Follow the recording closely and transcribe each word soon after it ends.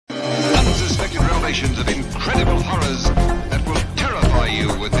generations of incredible horrors that will terrify you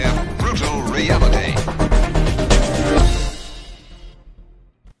with their brutal reality.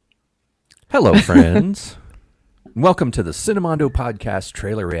 Hello, friends. Welcome to the Cinemondo Podcast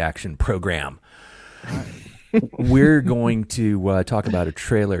Trailer Reaction Program. We're going to talk about a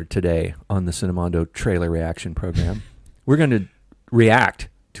trailer today on the Cinemondo Trailer Reaction Program. We're going to react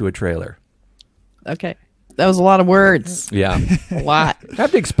to a trailer. Okay. That was a lot of words. Yeah. A lot. I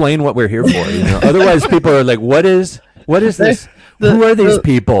have to explain what we're here for. Otherwise, people are like, what is this? Who are these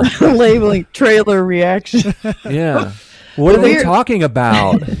people? Labeling trailer reaction. Yeah. What are they talking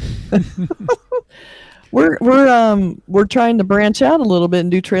about? We're trying to branch out a little bit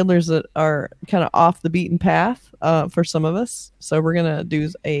and do trailers that are kind of off the beaten path for some of us. So we're gonna do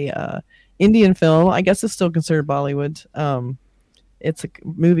a Indian film. I guess it's still considered Bollywood. It's a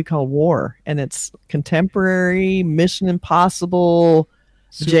movie called War, and it's contemporary Mission Impossible,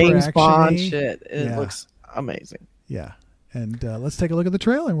 Super James action-y. Bond shit. It Yeah. looks amazing. Yeah. And let's take a look at the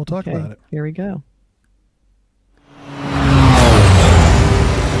trailer and we'll talk Okay, about it. here we go.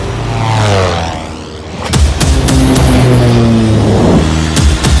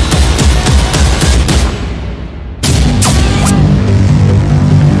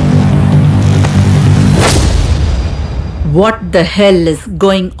 What the hell is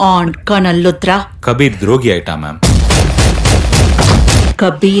going on, Colonel Luthra? Kabir drogi aita, ma'am.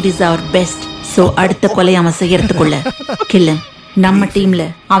 Kabir is our best. So அடுத்த கொலை அவன் செய்யறதுக்குள்ள kill him. நம்ம டீம்ல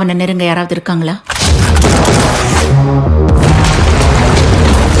அவனை நெருங்க யாராவது இருக்காங்களா?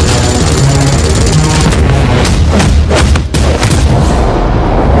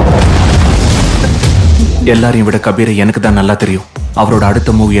 எல்லாரையும் விட கபீரை எனக்கு தான் நல்லா தெரியும். அவரோட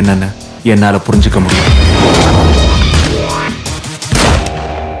அடுத்த மூவ் என்னன்னு என்னால புரிஞ்சுக்க முடியும்.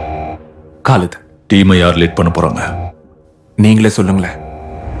 காலித், டீமை யார் லீட் பண்ண போறாங்க? நீங்களே சொல்லுங்களேன்.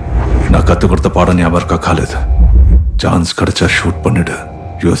 நான் கத்து கொடுத்த பாடம் ஞாபகம் இருக்கா காலித்? சான்ஸ் கிடைச்சா ஷூட் பண்ணிடு,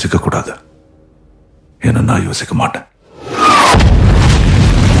 யோசிக்க கூடாது. ஏன்னா நான் யோசிக்க மாட்டேன்.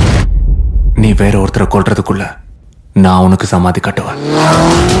 நீ வேற ஒருத்தரை கொல்றதுக்குள்ள நான் உனக்கு சமாதி கட்டுவேன்.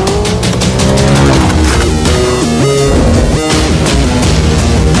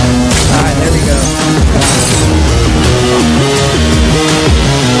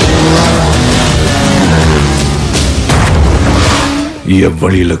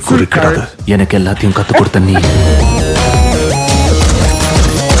 வழியில குறுக்கிடாது. எனக்கு எல்லாத்தையும் கத்து கொடுத்த நீ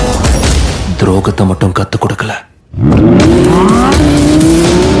துரோகத்தை மட்டும் கத்து கொடுக்கல.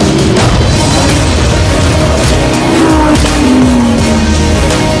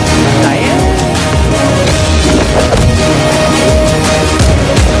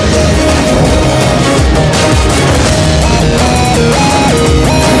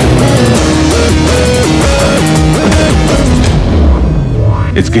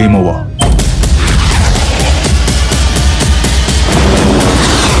 It's game over.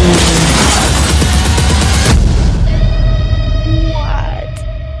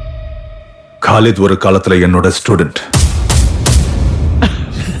 காலித் ஒரு காலத்துல என்னோட ஸ்டூடெண்ட்.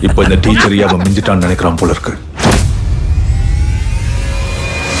 இப்ப இந்த டீச்சரையே அவன் மிஞ்சிட்டான்னு நினைக்கிறான் போல இருக்கு.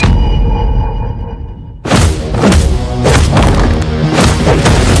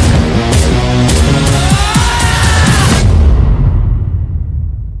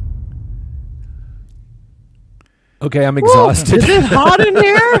 Okay, I'm exhausted. Is it hot in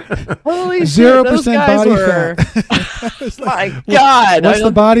here? Holy shit, 0% body were... fat. My God. What's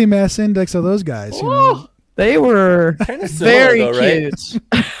the body mass index of those guys? You know? They were Kinda similar, very though, right? cute.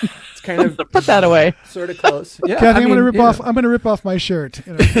 It's kind of Put that away. sort of close. Yeah, Kathy, I'm gonna rip off my shirt.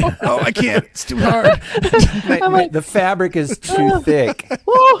 You know? Oh, I can't. It's too hard. The fabric is too thick.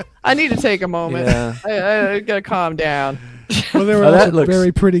 Woo, I need to take a moment. Yeah. I gotta calm down. Well, there were Oh, that also looks-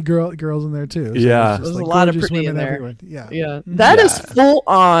 very pretty girls in there too. So Yeah. there's There's a lot of gorgeous pretty in women there. everywhere. Yeah. Yeah, that is full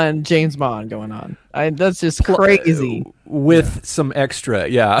on James Bond going on. That's just crazy. With some extra,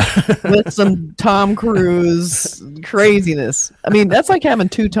 yeah. With some Tom Cruise craziness. I mean, that's like having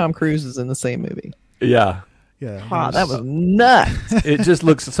two Tom Cruises in the same movie. Yeah. Yeah. Wow, that was nuts. It just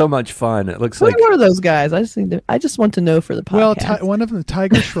looks so much fun. It looks Who like are those guys? I just want to know for the Well, podcast. one of them,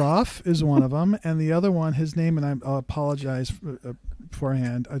 Tiger Shroff, is one of them, and the other one, his name, and I'll apologize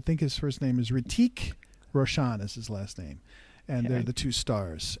beforehand. I think his first name is Ritik Roshan is his last name, and they're the two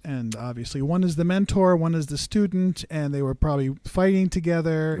stars. And obviously, one is the mentor, one is the student, and they were probably fighting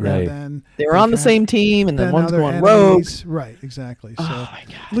together. Right. And then they were on the same team, and then then one's other going rogue. enemies. Right, exactly. So Oh my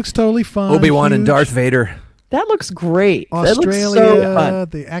God. looks totally fun. Obi-Wan and huge. Darth Vader. That looks great. Australia, that looks so fun.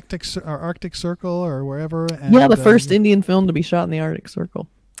 the Arctic Circle, or wherever. And, Yeah, the first Indian film to be shot in the Arctic Circle.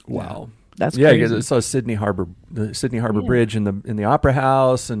 Wow. That's yeah, crazy. because I saw the Sydney Harbor Bridge in the Opera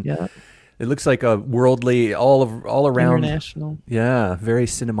House, and Yeah. It looks like a worldly, all around. International. Yeah, very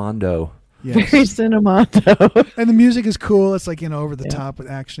Cinemondo. Yes. Very Cinemato. And the music is cool. It's like, over the top with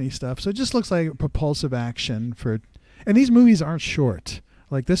actiony stuff. So it just looks like propulsive action and these movies aren't short.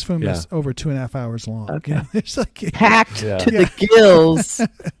 Like this film is over 2.5 hours long. Okay. It's like Packed to Yeah. the gills.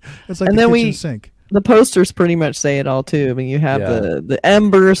 it's like And the then kitchen sink. The posters pretty much say it all too. I mean, you have the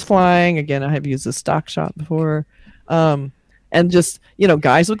embers flying. Again, I have used a stock shot before. And just,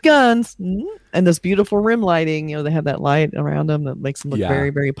 guys with guns and this beautiful rim lighting. They have that light around them that makes them look very,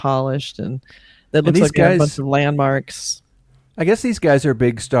 very polished. And that looks these like they have a guys- bunch of landmarks. I guess these guys are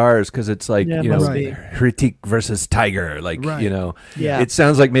big stars because it's like, Yeah, must Right. be. Hrithik versus Tiger. Like, Right. Yeah. it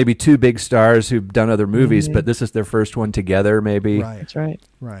sounds like maybe two big stars who've done other movies, but this is their first one together, maybe. Right. That's right.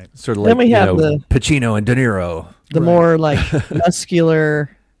 Right. Sort of Then like, we have Pacino and De Niro. The Right. more like muscular,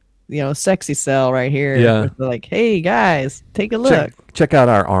 sexy cell right here. Yeah. With like, hey guys, take a look. Check out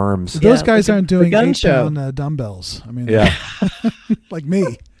our arms. Those Yeah, guys like aren't the doing gun 8-pound dumbbells. I mean, Yeah. like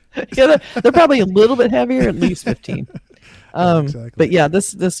me. Yeah, they're probably a little bit heavier, at least 15. Exactly. But yeah,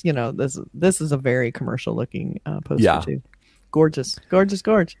 this is a very commercial looking poster Yeah. too. Gorgeous. Oh,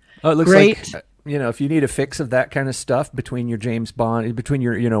 it looks Great. like, if you need a fix of that kind of stuff between your James Bond, between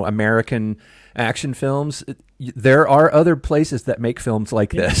your, American action films, there are other places that make films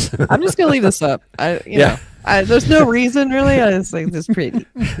like this. I'm just gonna leave this up. There's no reason really. I just think it's pretty.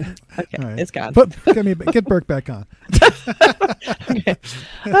 Okay, All right. it's gone. Get Burke back on.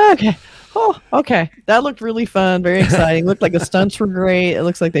 Okay. Oh, okay. That looked really fun. Very exciting. Looked like the stunts were great. It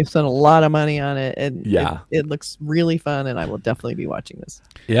looks like they've spent a lot of money on it. And Yeah. it looks really fun. And I will definitely be watching this.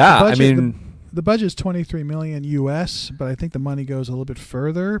 Yeah, The I budget- mean, The budget is $23 million US, but I think the money goes a little bit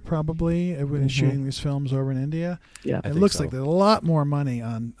further probably when shooting these films over in India. Yeah. It think looks so. like there's a lot more money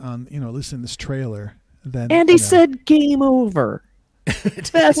on listening to this trailer than. And he said game over.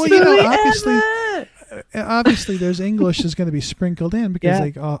 Best Well, movie obviously- ever. obviously there's English is going to be sprinkled in because Yeah.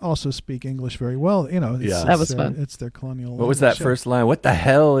 they also speak English very well. It's, Yeah. That was their, fun. It's their colonial. what was that language. first line? What the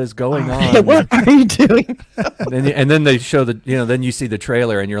hell is going on? What are you doing? and then they show then you see the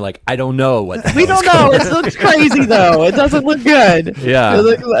trailer and you're like, I don't know what the We hell don't is know. It looks crazy though. It doesn't look good. Yeah.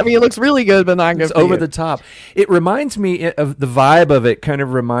 It looks really good, but not good. It's for over you. the top. It reminds me of the vibe of it. Kind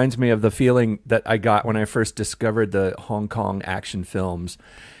of reminds me of the feeling that I got when I first discovered the Hong Kong action films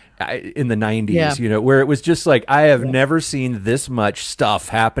in the 90s. Yeah. Where it was just like I have never seen this much stuff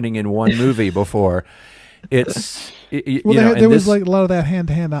happening in one movie before. It's There was like a lot of that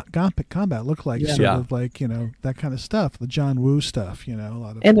hand-to-hand combat looked like sort Yeah. of like that kind of stuff, the John Woo stuff. A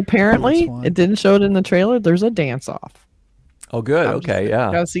lot of And apparently, bullets flying. it didn't show it in the trailer. There's a dance off. oh good. Okay,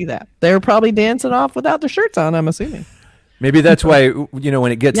 yeah. Gotta see that. They're probably dancing off without their shirts on. I'm assuming. Maybe that's why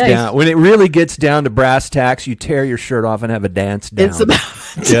when it gets Yeah, when it really gets down to brass tacks, you tear your shirt off and have a dance down. It's about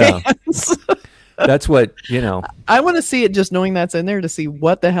Yeah. dance. That's what I want to see it just knowing that's in there to see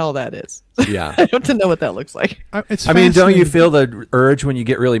what the hell that is. Yeah. I want to know what that looks like. It's I mean, don't you fascinating. feel the urge when you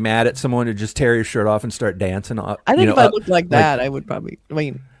get really mad at someone to just tear your shirt off and start dancing? I think if I looked like that, I would probably. I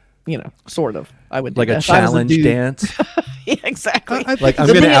mean, sort of. I would do like that. a If I was challenge dude. dance. Yeah, exactly. I think Like I'm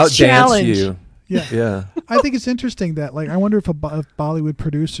The going to dance outdance challenge. you. Yeah. Yeah. I think it's interesting that I wonder if Bollywood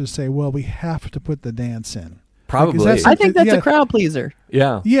producers say, well, we have to put the dance in. Probably. that I think that's Yeah. a crowd pleaser.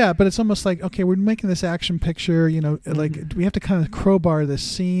 Yeah. Yeah, but it's almost like, okay, we're making this action picture, like Mm-hmm. we have to kind of crowbar this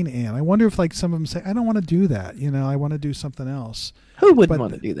scene in. I wonder if some of them say, I don't want to do that. I want to do something else. Who wouldn't But-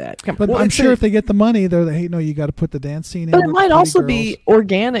 want to do that? Come But on. I'm sure if they get the money, they're like, hey, no, you got to put the dance scene in. But it with might pretty also girls. be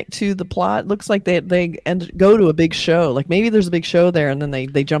organic to the plot. Looks like they go to a big show. Like maybe there's a big show there, and then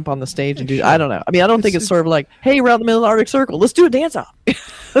they jump on the stage and do. Sure. I don't know. I mean, I don't think it's It's- sort of like, hey, we're out in the middle of the Arctic Circle. Let's do a dance off.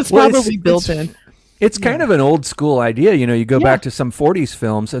 That's Well, probably built it's- in. It's kind of an old school idea. You go back to some 40s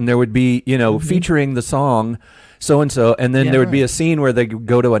films and there would be, featuring the song so and so, and then Yeah. there would be a scene where they would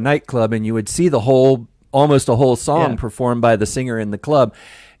go to a nightclub and you would see almost a whole song Yeah. performed by the singer in the club.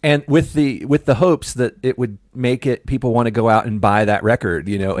 And with the hopes that it would make people want to go out and buy that record,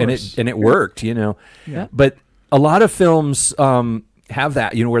 and it worked, Yeah. But a lot of films have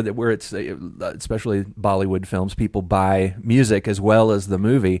that, where it's especially Bollywood films, people buy music as well as the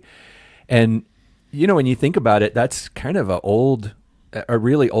movie, and when you think about it, that's kind of a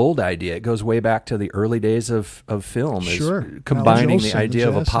really old idea. It goes way back to the early days of film. is Sure. combining Alan the Jolson, idea the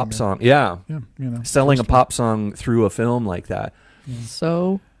of a jazz pop singer. song, yeah, selling a pop song through a film like that.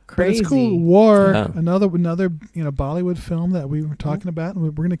 So But crazy. it's cool. War, Yeah. another Bollywood film that we were talking about, and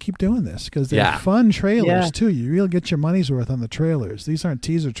we're going to keep doing this because they're Yeah. fun trailers Yeah. too. You really get your money's worth on the trailers. These aren't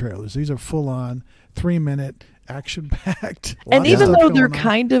teaser trailers. These are full-on 3-minute action packed. And even though they're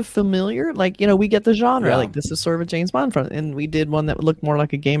kind of familiar, like, we get the genre, like this is sort of a James Bond film, and we did one that looked more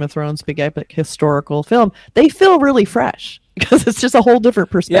like a Game of Thrones big epic historical film. They feel really fresh because it's just a whole different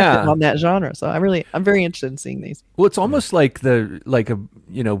perspective on that genre. So I'm very interested in seeing these. Well, it's almost like a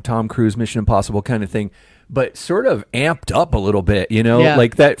Tom Cruise Mission Impossible kind of thing, but sort of amped up a little bit,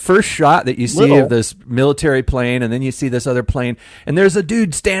 like that first shot that you see of this military plane, and then you see this other plane, and there's a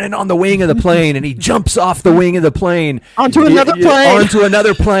dude standing on the wing of the plane, and he jumps off the wing of the plane onto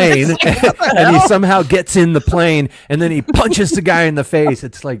another plane, and he somehow gets in the plane, and then he punches the guy in the face.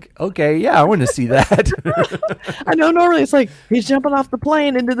 It's like, okay, yeah, I want to see that. I know normally it's like he's jumping off the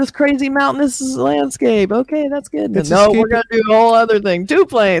plane into this crazy mountainous landscape. Okay, that's good. No, we're gonna do a whole other thing. 2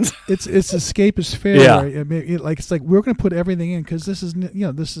 planes. It's escapist fare. Yeah. It's like we're going to put everything in because this is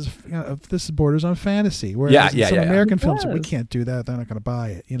this borders on fantasy. Whereas in some American films, we can't do that. They're not going to buy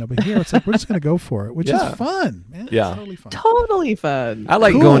it. But here it's like we're just going to go for it, which is fun. Man. Yeah, it's totally fun. I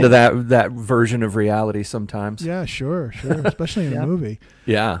like going to that version of reality sometimes. Yeah, sure, especially in a movie.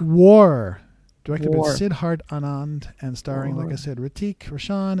 Yeah, War. Directed by Siddharth Anand and starring, like I said, Hrithik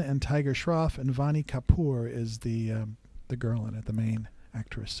Roshan and Tiger Shroff, and Vani Kapoor is the girl in it, the main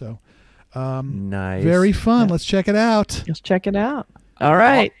actress. So. Nice. Very fun. Let's check it out. Let's check it out. All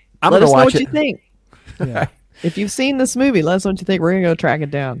right. Let us know what you think. Yeah. If you've seen this movie, let us know what you think. We're going to go track it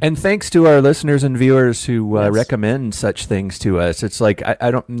down. And thanks to our listeners and viewers who recommend such things to us. It's like,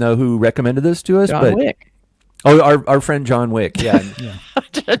 I don't know who recommended this to us, John Wick. Oh, our friend John Wick. Yeah.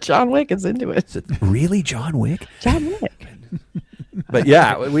 John Wick is into it. Is it really John Wick? John Wick. But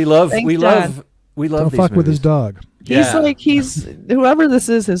yeah, we love Don't these fuck movies. with his dog. He's whoever this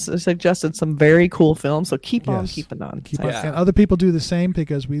is has suggested some very cool films, so keep on keeping on. And other people do the same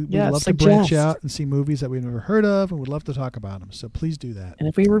because we love to branch out and see movies that we've never heard of, and we'd love to talk about them. So please do that. And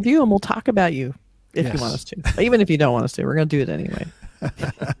if we review them, we'll talk about you if you want us to. Even if you don't want us to, we're going to do it anyway.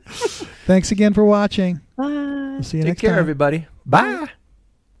 Thanks again for watching. Bye. We'll see you next time. Take care, everybody. Bye.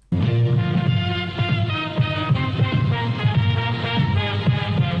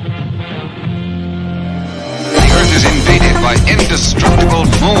 Is invaded by indestructible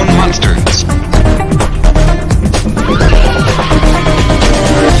moon monsters.